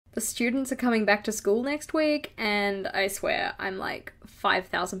The students are coming back to school next week, and I swear I'm like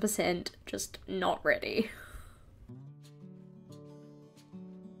 5,000% just not ready.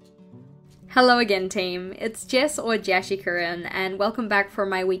 Hello again, team. It's Jess or JashiiCorrin, and welcome back for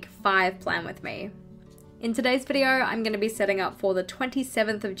my week 5 plan with me. In today's video, I'm going to be setting up for the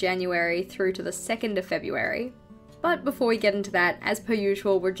 27th of January through to the 2nd of February. But before we get into that, as per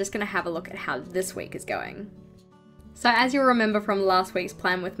usual, we're just going to have a look at how this week is going. So as you'll remember from last week's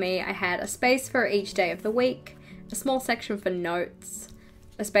plan with me, I had a space for each day of the week, a small section for notes,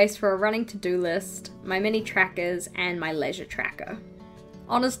 a space for a running to-do list, my mini trackers, and my leisure tracker.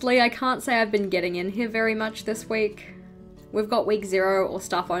 Honestly, I can't say I've been getting in here very much this week. We've got week 0 or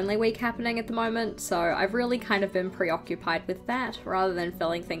stuff only week happening at the moment, so I've really kind of been preoccupied with that rather than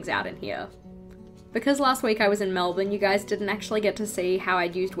filling things out in here. Because last week I was in Melbourne, you guys didn't actually get to see how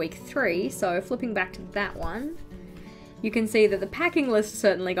I'd used week 3, so flipping back to that one, you can see that the packing list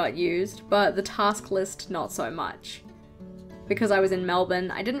certainly got used, but the task list not so much. Because I was in Melbourne,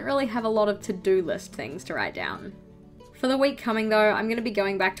 I didn't really have a lot of to-do list things to write down. For the week coming though, I'm going to be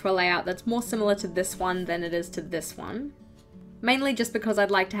going back to a layout that's more similar to this one than it is to this one. Mainly just because I'd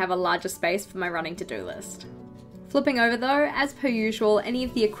like to have a larger space for my running to-do list. Flipping over though, as per usual, any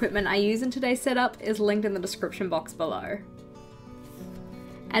of the equipment I use in today's setup is linked in the description box below.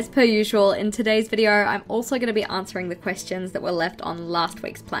 As per usual, in today's video, I'm also going to be answering the questions that were left on last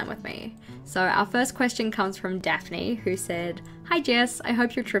week's plan with me. So our first question comes from Daphne, who said, "Hi Jess, I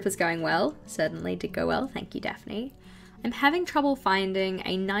hope your trip is going well." Certainly did go well, thank you Daphne. "I'm having trouble finding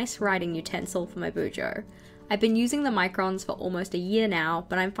a nice writing utensil for my bujo. I've been using the microns for almost a year now,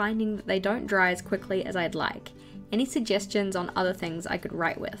 but I'm finding that they don't dry as quickly as I'd like. Any suggestions on other things I could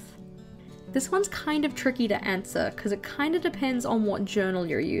write with?" This one's kind of tricky to answer because it kind of depends on what journal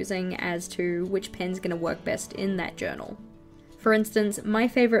you're using as to which pen's going to work best in that journal. For instance, my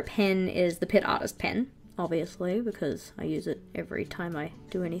favourite pen is the Pitt Artist pen, obviously because I use it every time I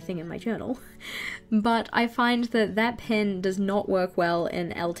do anything in my journal, but I find that that pen does not work well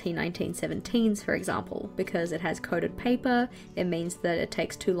in LT 1917s, for example, because it has coated paper. It means that it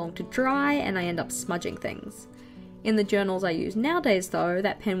takes too long to dry and I end up smudging things. In the journals I use nowadays though,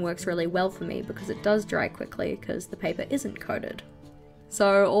 that pen works really well for me because it does dry quickly because the paper isn't coated.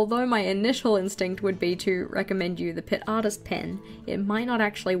 So although my initial instinct would be to recommend you the Pitt Artist pen, it might not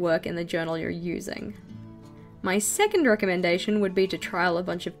actually work in the journal you're using. My second recommendation would be to trial a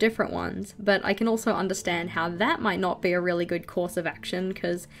bunch of different ones, but I can also understand how that might not be a really good course of action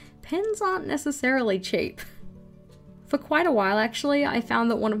because pens aren't necessarily cheap. For quite a while actually, I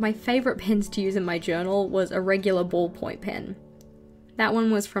found that one of my favourite pens to use in my journal was a regular ballpoint pen. That one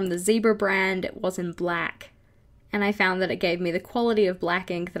was from the Zebra brand, it was in black, and I found that it gave me the quality of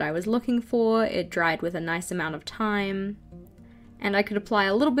black ink that I was looking for, it dried with a nice amount of time, and I could apply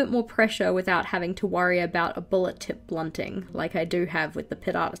a little bit more pressure without having to worry about a bullet tip blunting, like I do have with the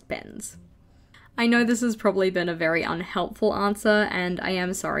Pitt Artist pens. I know this has probably been a very unhelpful answer, and I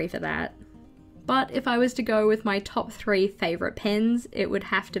am sorry for that. But if I was to go with my top 3 favourite pens, it would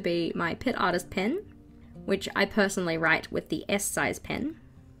have to be my Pitt Artist pen, which I personally write with the S size pen,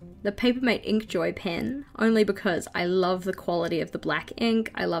 the Papermate Inkjoy pen, only because I love the quality of the black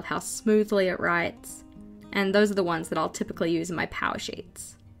ink, I love how smoothly it writes, and those are the ones that I'll typically use in my power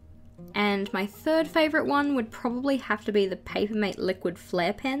sheets. And my third favourite one would probably have to be the Papermate Liquid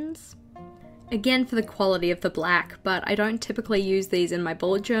Flare pens. Again for the quality of the black, but I don't typically use these in my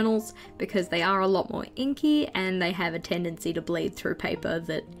bullet journals because they are a lot more inky and they have a tendency to bleed through paper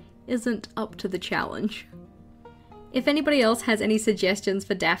that isn't up to the challenge. If anybody else has any suggestions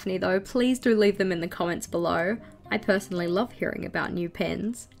for Daphne though, please do leave them in the comments below. I personally love hearing about new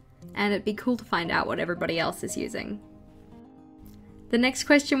pens, and it'd be cool to find out what everybody else is using. The next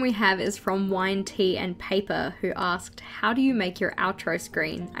question we have is from Wine, Tea and Paper, who asked, "How do you make your outro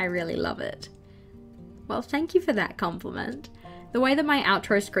screen? I really love it." Well, thank you for that compliment. The way that my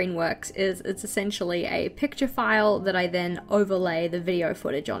outro screen works is it's essentially a picture file that I then overlay the video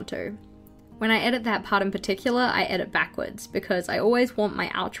footage onto. When I edit that part in particular, I edit backwards because I always want my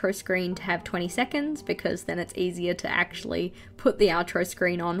outro screen to have 20 seconds because then it's easier to actually put the outro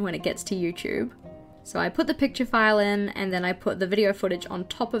screen on when it gets to YouTube. So I put the picture file in and then I put the video footage on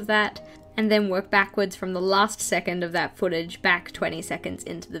top of that and then work backwards from the last second of that footage back 20 seconds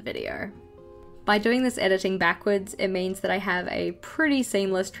into the video. By doing this editing backwards, it means that I have a pretty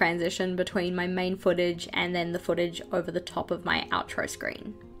seamless transition between my main footage and then the footage over the top of my outro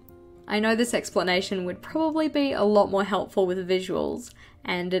screen. I know this explanation would probably be a lot more helpful with visuals,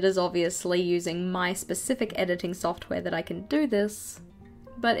 and it is obviously using my specific editing software that I can do this,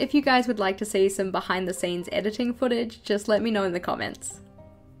 but if you guys would like to see some behind the scenes editing footage, just let me know in the comments.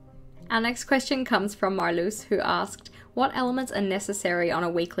 Our next question comes from Marlus, who asked, what elements are necessary on a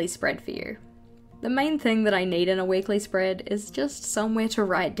weekly spread for you? The main thing that I need in a weekly spread is just somewhere to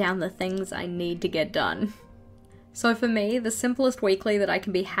write down the things I need to get done. So for me, the simplest weekly that I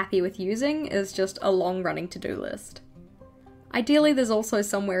can be happy with using is just a long-running to-do list. Ideally, there's also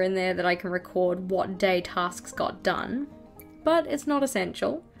somewhere in there that I can record what day tasks got done, but it's not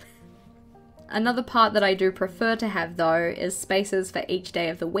essential. Another part that I do prefer to have though is spaces for each day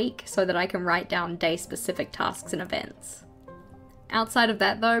of the week so that I can write down day-specific tasks and events. Outside of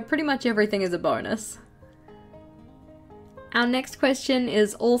that though, pretty much everything is a bonus. Our next question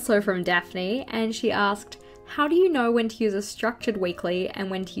is also from Daphne, and she asked, how do you know when to use a structured weekly and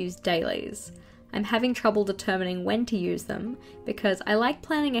when to use dailies? I'm having trouble determining when to use them because I like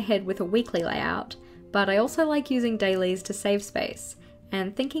planning ahead with a weekly layout, but I also like using dailies to save space.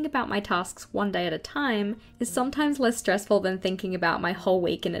 And thinking about my tasks one day at a time is sometimes less stressful than thinking about my whole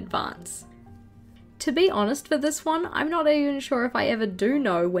week in advance. To be honest for this one, I'm not even sure if I ever do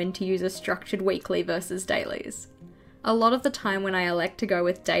know when to use a structured weekly versus dailies. A lot of the time when I elect to go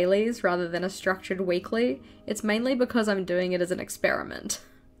with dailies rather than a structured weekly, it's mainly because I'm doing it as an experiment.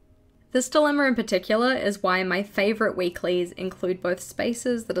 This dilemma in particular is why my favourite weeklies include both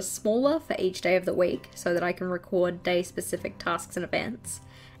spaces that are smaller for each day of the week so that I can record day-specific tasks and events,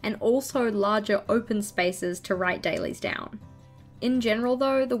 and also larger open spaces to write dailies down. In general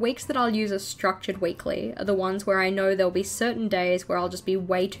though, the weeks that I'll use a structured weekly are the ones where I know there'll be certain days where I'll just be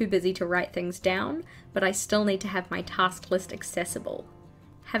way too busy to write things down, but I still need to have my task list accessible.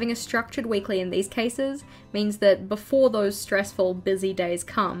 Having a structured weekly in these cases means that before those stressful, busy days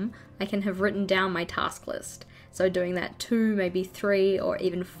come, I can have written down my task list, so doing that 2, maybe 3, or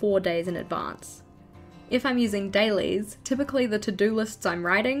even 4 days in advance. If I'm using dailies, typically the to-do lists I'm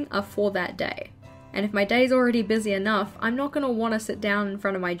writing are for that day. And if my day's already busy enough, I'm not going to want to sit down in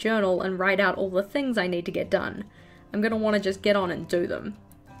front of my journal and write out all the things I need to get done. I'm going to want to just get on and do them.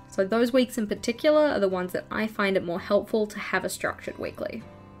 So those weeks in particular are the ones that I find it more helpful to have a structured weekly.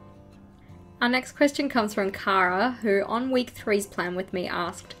 Our next question comes from Kara, who on week 3's plan with me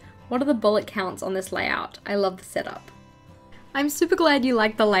asked, what are the bullet counts on this layout? I love the setup. I'm super glad you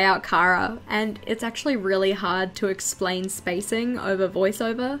like the layout, Kara, and it's actually really hard to explain spacing over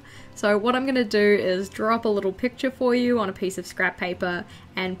voiceover, so what I'm going to do is draw up a little picture for you on a piece of scrap paper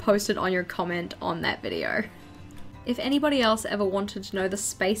and post it on your comment on that video. If anybody else ever wanted to know the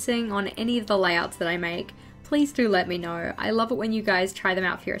spacing on any of the layouts that I make, please do let me know. I love it when you guys try them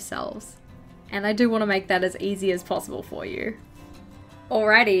out for yourselves. And I do want to make that as easy as possible for you.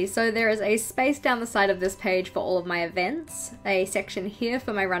 Alrighty, so there is a space down the side of this page for all of my events, a section here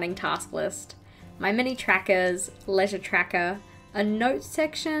for my running task list, my mini trackers, leisure tracker, a notes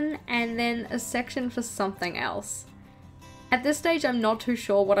section, and then a section for something else. At this stage I'm not too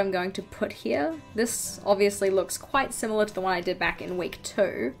sure what I'm going to put here. This obviously looks quite similar to the one I did back in week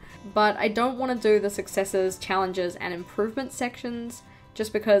 2, but I don't want to do the successes, challenges, and improvement sections,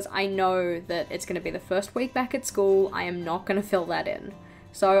 just because I know that it's going to be the first week back at school. I am not going to fill that in.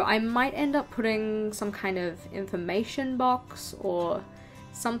 So I might end up putting some kind of information box or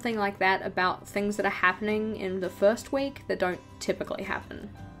something like that about things that are happening in the first week that don't typically happen.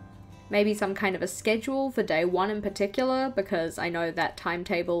 Maybe some kind of a schedule for day 1 in particular, because I know that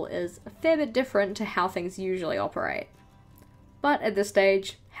timetable is a fair bit different to how things usually operate. But at this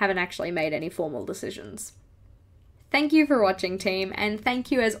stage, haven't actually made any formal decisions. Thank you for watching, team, and thank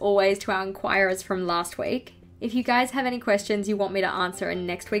you as always to our inquirers from last week. If you guys have any questions you want me to answer in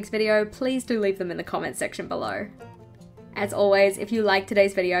next week's video, please do leave them in the comment section below. As always, if you liked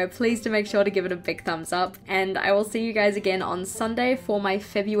today's video, please do make sure to give it a big thumbs up, and I will see you guys again on Sunday for my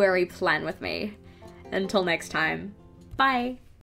February plan with me. Until next time, bye!